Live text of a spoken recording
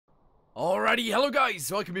Alrighty, hello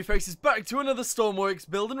guys, welcome your faces back to another Stormworks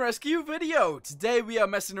build and rescue video. Today we are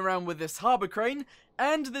messing around with this harbour crane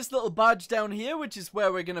and this little barge down here, which is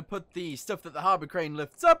where we're going to put the stuff that the harbour crane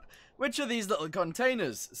lifts up, which are these little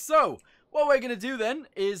containers. So, what we're going to do then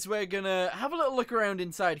is we're going to have a little look around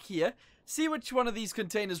inside here, see which one of these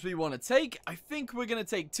containers we want to take. I think we're going to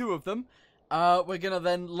take two of them. We're going to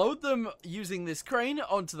then load them using this crane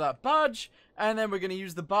onto that barge, and then we're going to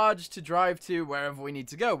use the barge to drive to wherever we need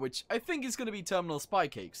to go, which I think is going to be Terminal Spy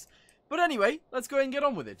Cakes. But anyway, let's go ahead and get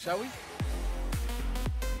on with it, shall we?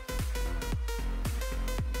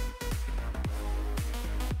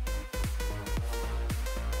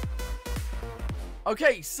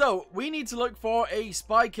 Okay, so we need to look for a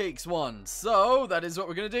Spy Cakes one. So that is what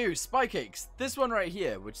we're going to do. Spy Cakes. This one right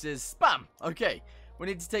here, which is spam. Okay. We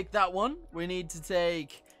need to take that one. We need to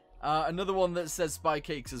take another one that says Spy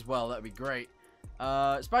Cakes as well. That'd be great.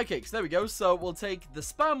 Spy Cakes. There we go. So we'll take the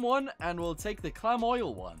spam one and we'll take the clam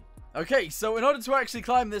oil one. Okay, so in order to actually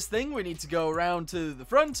climb this thing, we need to go around to the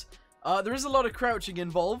front. There is a lot of crouching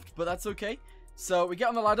involved, but that's okay. So we get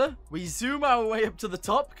on the ladder. We zoom our way up to the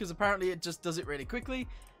top because apparently it just does it really quickly.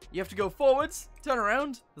 You have to go forwards, turn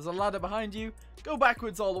around. There's a ladder behind you. Go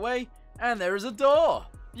backwards all the way. And there is a door.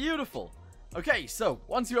 Beautiful. Okay, so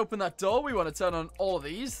once you open that door, we want to turn on all of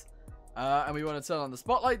these. And we want to turn on the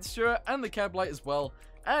spotlights, sure, and the cab light as well.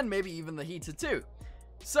 And maybe even the heater too.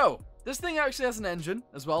 So, this thing actually has an engine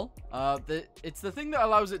as well. It's the thing that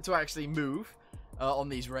allows it to actually move on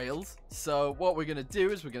these rails. So, what we're going to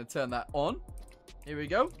do is we're going to turn that on. Here we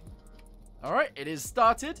go. Alright, it is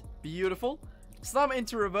started. Beautiful. Slam it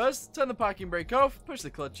into reverse, turn the parking brake off, push the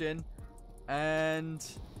clutch in. And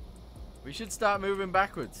we should start moving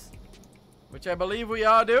backwards. Which I believe we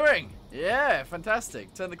are doing. Yeah,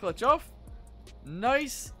 fantastic. Turn the clutch off.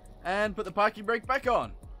 Nice. And put the parking brake back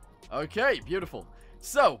on. Okay, beautiful.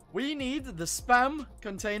 So, we need the spam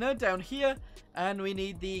container down here. And we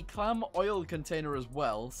need the clam oil container as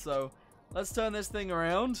well. So, let's turn this thing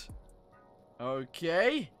around.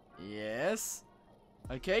 Okay. Yes.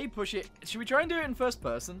 Okay, push it. Should we try and do it in first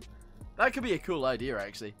person? That could be a cool idea,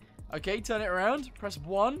 actually. Okay, turn it around. Press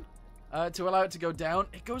 1. To allow it to go down.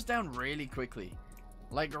 It goes down really quickly.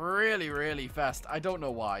 Like, really, really fast. I don't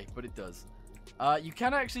know why, but it does. You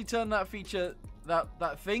can actually turn that feature,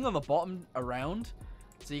 that thing on the bottom around.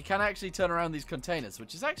 So you can actually turn around these containers,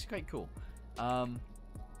 which is actually quite cool. I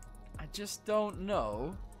just don't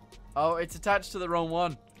know. Oh, it's attached to the wrong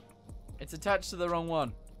one. It's attached to the wrong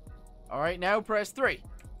one. Alright, now press 3.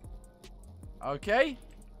 Okay.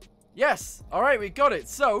 Yes. Alright, we got it.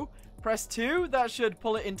 So, press 2, that should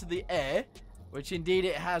pull it into the air, which indeed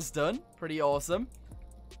it has done. Pretty awesome.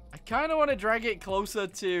 I kind of want to drag it closer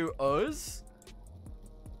to us.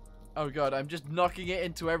 Oh god, I'm just knocking it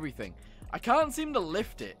into everything. I can't seem to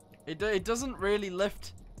lift it. It doesn't really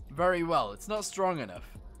lift very well. It's not strong enough.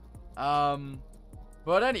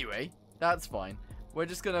 But anyway, that's fine. We're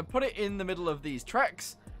just going to put it in the middle of these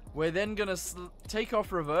tracks. We're then going to take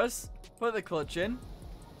off reverse, put the clutch in,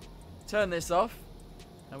 turn this off.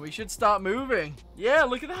 And we should start moving. Yeah,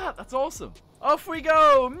 look at that. That's awesome. Off we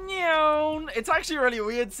go. Meow. It's actually really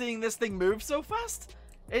weird seeing this thing move so fast.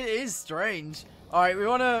 It is strange. All right, we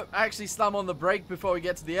want to actually slam on the brake before we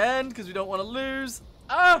get to the end because we don't want to lose.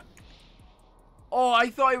 Ah! Oh, I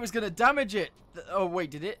thought it was going to damage it. Oh,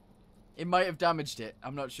 wait, did it? It might have damaged it.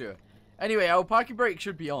 I'm not sure. Anyway, our parking brake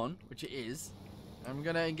should be on, which it is. I'm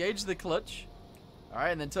going to engage the clutch. All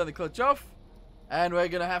right, and then turn the clutch off. And we're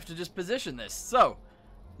going to have to just position this. So,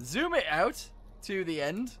 zoom it out to the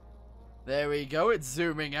end. There we go. It's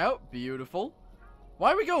zooming out. Beautiful.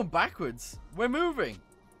 Why are we going backwards? We're moving.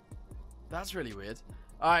 That's really weird.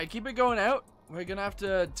 Alright, keep it going out. We're going to have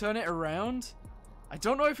to turn it around. I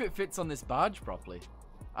don't know if it fits on this barge properly.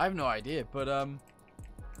 I have no idea, but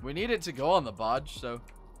we need it to go on the barge, so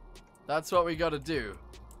that's what we got to do.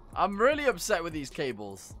 I'm really upset with these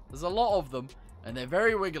cables. There's a lot of them, and they're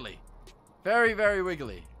very wiggly. Very, very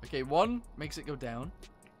wiggly. Okay, 1 makes it go down.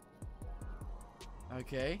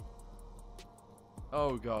 Okay.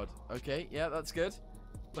 Oh, God. Okay, yeah, that's good.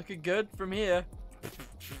 Looking good from here.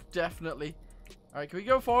 Definitely. Alright, can we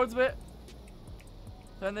go forwards a bit?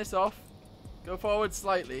 Turn this off. Go forward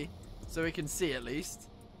slightly, so we can see at least.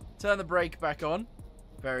 Turn the brake back on.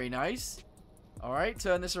 Very nice. Alright,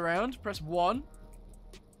 turn this around. Press 1.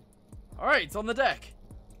 Alright, it's on the deck.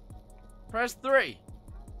 Press 3.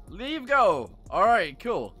 Leave go. Alright,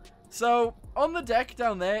 cool. So, on the deck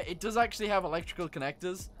down there, it does actually have electrical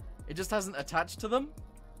connectors. It just hasn't attached to them,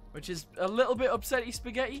 which is a little bit upsetty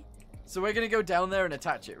spaghetti. So we're going to go down there and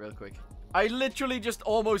attach it real quick. I literally just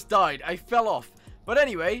almost died. I fell off But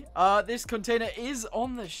anyway, this container is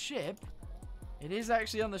on the ship. It is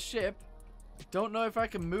actually on the ship. I don't know if I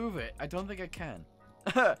can move it. I don't think I can.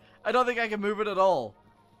 I don't think I can move it at all.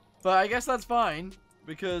 But I guess that's fine,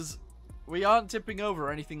 because we aren't tipping over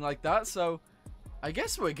or anything like that, so I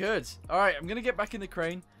guess we're good. Alright, I'm going to get back in the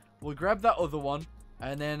crane. We'll grab that other one,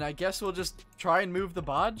 and then I guess we'll just try and move the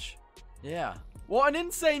barge. Yeah. What an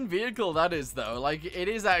insane vehicle that is, though. Like, it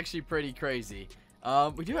is actually pretty crazy.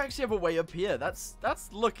 We do actually have a way up here. That's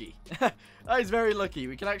lucky. That is very lucky.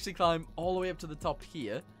 We can actually climb all the way up to the top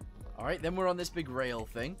here. Alright, then we're on this big rail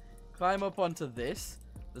thing. Climb up onto this.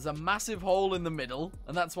 There's a massive hole in the middle,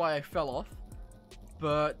 and that's why I fell off.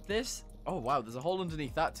 But this... Oh, wow, there's a hole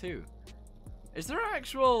underneath that, too. Is there an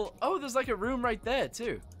actual... Oh, there's like a room right there,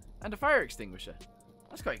 too. And a fire extinguisher.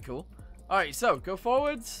 That's quite cool. Alright, so, go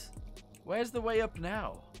forwards. Where's the way up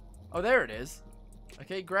now? Oh, there it is.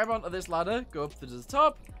 Okay, grab onto this ladder. Go up to the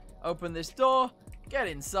top. Open this door. Get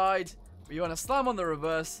inside. But you want to slam on the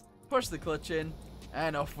reverse. Push the clutch in.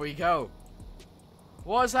 And off we go.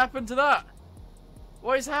 What has happened to that?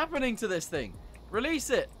 What is happening to this thing? Release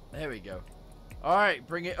it. There we go. Alright,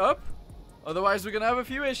 bring it up. Otherwise, we're going to have a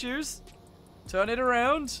few issues. Turn it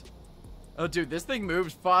around. Oh, dude, this thing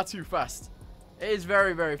moves far too fast. It is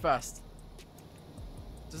very, very fast.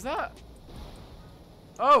 Does that...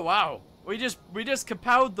 Oh, wow. We just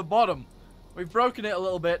kapowed the bottom. We've broken it a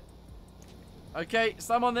little bit. Okay,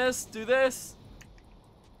 slam on this. Do this.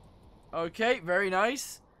 Okay, very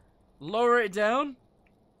nice. Lower it down.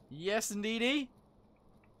 Yes, indeedy.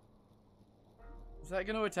 Is that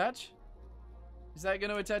going to attach? Is that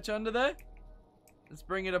going to attach under there? Let's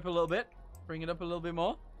bring it up a little bit. Bring it up a little bit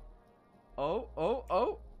more. Oh, oh,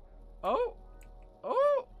 oh. Oh.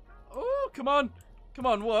 Oh. Oh, come on. Come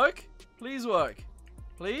on, work. Please work.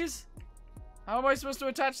 Please? How am I supposed to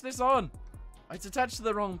attach this on? It's attached to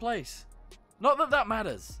the wrong place. Not that that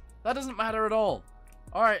matters. That doesn't matter at all.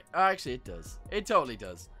 Alright, actually it does. It totally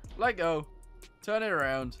does. Let go. Turn it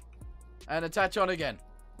around. And attach on again.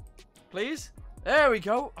 Please? There we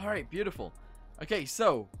go. Alright, beautiful. Okay,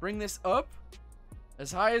 so, bring this up.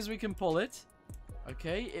 As high as we can pull it.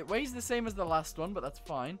 Okay, it weighs the same as the last one, but that's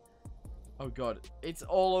fine. Oh god, it's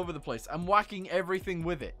all over the place. I'm whacking everything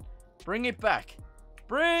with it. Bring it back.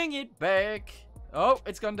 Bring it back. Oh,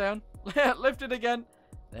 it's gone down. Lift it again.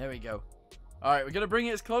 There we go. Alright, we're going to bring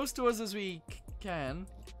it as close to us as we can.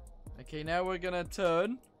 Okay, now we're going to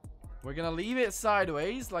turn. We're going to leave it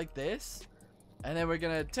sideways like this. And then we're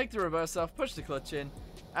going to take the reverse off, push the clutch in,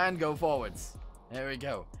 and go forwards. There we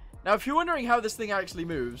go. Now, if you're wondering how this thing actually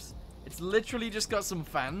moves, it's literally just got some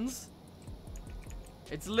fans.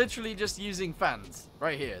 It's literally just using fans.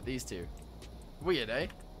 Right here, these two. Weird, eh?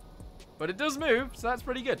 But it does move, so that's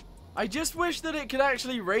pretty good. I just wish that it could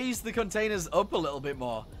actually raise the containers up a little bit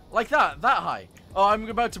more. Like that high. Oh, I'm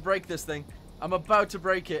about to break this thing. I'm about to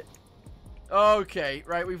break it. Okay,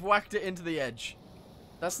 right, we've whacked it into the edge.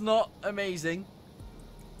 That's not amazing.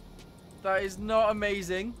 That is not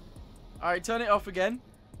amazing. Alright, turn it off again.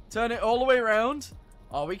 Turn it all the way around.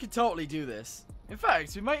 Oh, we could totally do this. In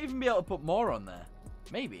fact, we might even be able to put more on there.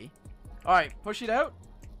 Maybe. Alright, push it out.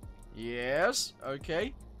 Yes,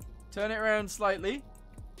 okay. Turn it around slightly.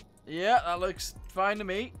 Yeah, that looks fine to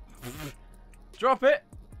me. Drop it.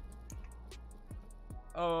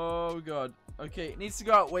 Oh, God. Okay, it needs to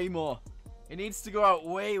go out way more. It needs to go out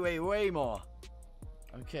way, way, way more.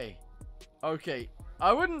 Okay. Okay.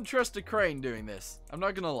 I wouldn't trust a crane doing this. I'm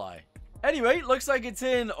not gonna lie. Anyway, looks like it's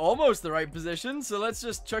in almost the right position, so let's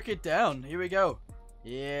just chuck it down. Here we go.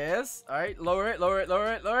 Yes. Alright, lower it, lower it,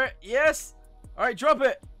 lower it, lower it. Yes. Alright, drop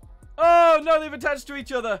it. Oh, no, they've attached to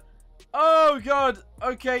each other. Oh, God.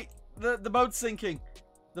 Okay, the boat's sinking.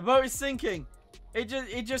 The boat is sinking. It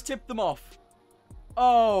just tipped them off.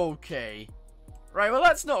 Okay. Right, well,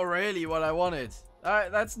 that's not really what I wanted.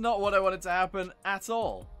 That's not what I wanted to happen at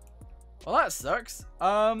all. Well, that sucks.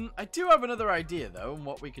 I do have another idea, though, on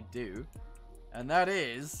what we could do. And that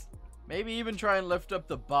is, maybe even try and lift up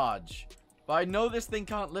the barge. But I know this thing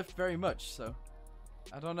can't lift very much, so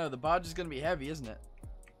I don't know. The barge is going to be heavy, isn't it?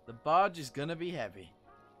 The barge is going to be heavy.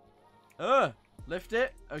 Lift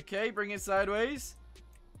it. Okay, bring it sideways.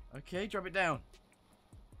 Okay, drop it down.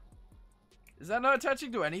 Is that not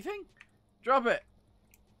attaching to anything? Drop it.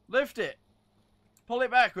 Lift it. Pull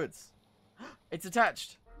it backwards. It's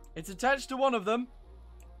attached. It's attached to one of them.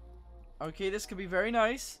 Okay, this could be very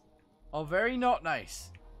nice. Or very not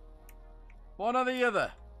nice. One or the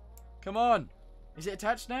other. Come on. Is it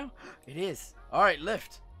attached now? It is. Alright,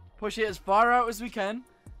 lift. Push it as far out as we can.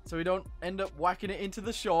 So we don't end up whacking it into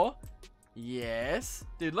the shore. Yes.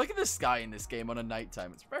 Dude, look at the sky in this game on a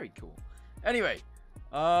nighttime. It's very cool. Anyway.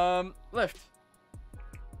 Lift.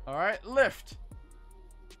 Alright, lift.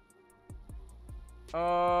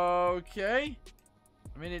 Okay.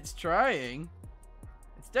 I mean, it's trying.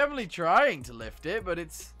 It's definitely trying to lift it, but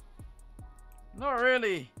it's not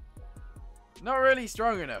really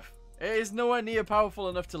strong enough. It is nowhere near powerful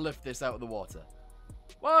enough to lift this out of the water.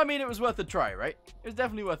 Well, I mean, it was worth a try, right? It was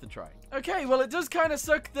definitely worth a try. Okay, well, it does kind of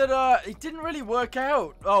suck that it didn't really work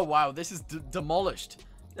out. Oh, wow, this is demolished.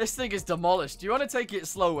 This thing is demolished. You want to take it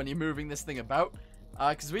slow when you're moving this thing about?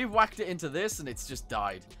 Because we've whacked it into this and it's just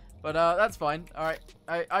died. But that's fine. All right,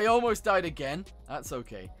 I almost died again. That's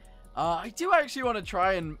okay. I do actually want to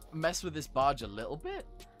try and mess with this barge a little bit.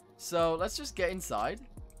 So let's just get inside.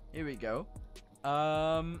 Here we go.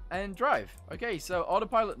 And drive. Okay, so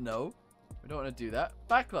autopilot, no. We don't want to do that.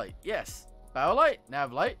 Backlight, yes. Bow light,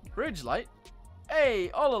 nav light, bridge light. Hey,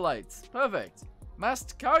 all the lights. Perfect.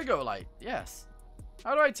 Mast cargo light, yes.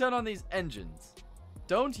 How do I turn on these engines?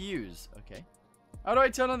 Don't use. Okay. How do I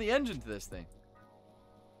turn on the engine to this thing?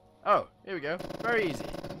 Oh, here we go. Very easy.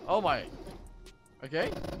 Oh my. Okay.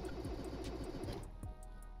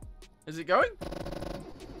 Is it going?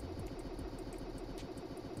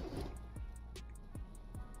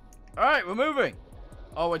 Alright, we're moving.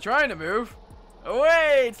 Oh, we're trying to move. Oh,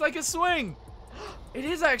 wait, it's like a swing. It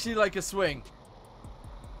is actually like a swing.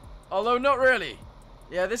 Although not really.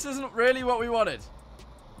 Yeah, this isn't really what we wanted.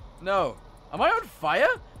 No. Am I on fire?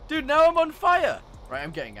 Dude, now I'm on fire. Right,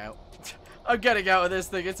 I'm getting out. I'm getting out of this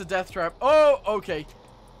thing. It's a death trap. Oh, okay.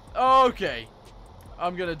 Okay.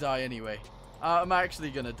 I'm gonna die anyway. I'm actually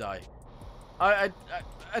gonna die. I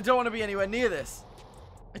don't want to be anywhere near this.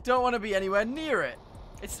 I don't want to be anywhere near it.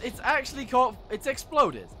 It's actually caught. It's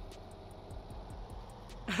exploded.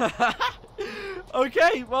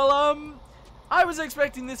 Okay, well, I was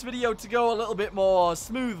expecting this video to go a little bit more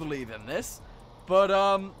smoothly than this, but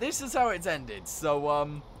this is how it's ended.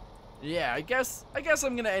 So yeah, I guess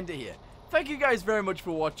I'm gonna end it here. Thank you guys very much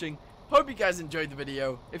for watching. Hope you guys enjoyed the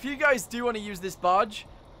video. If you guys do want to use this barge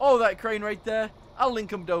or that crane right there, I'll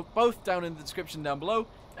link them both down in the description down below,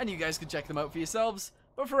 and you guys can check them out for yourselves.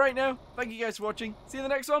 But for right now, thank you guys for watching. See you in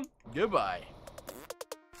the next one. Goodbye.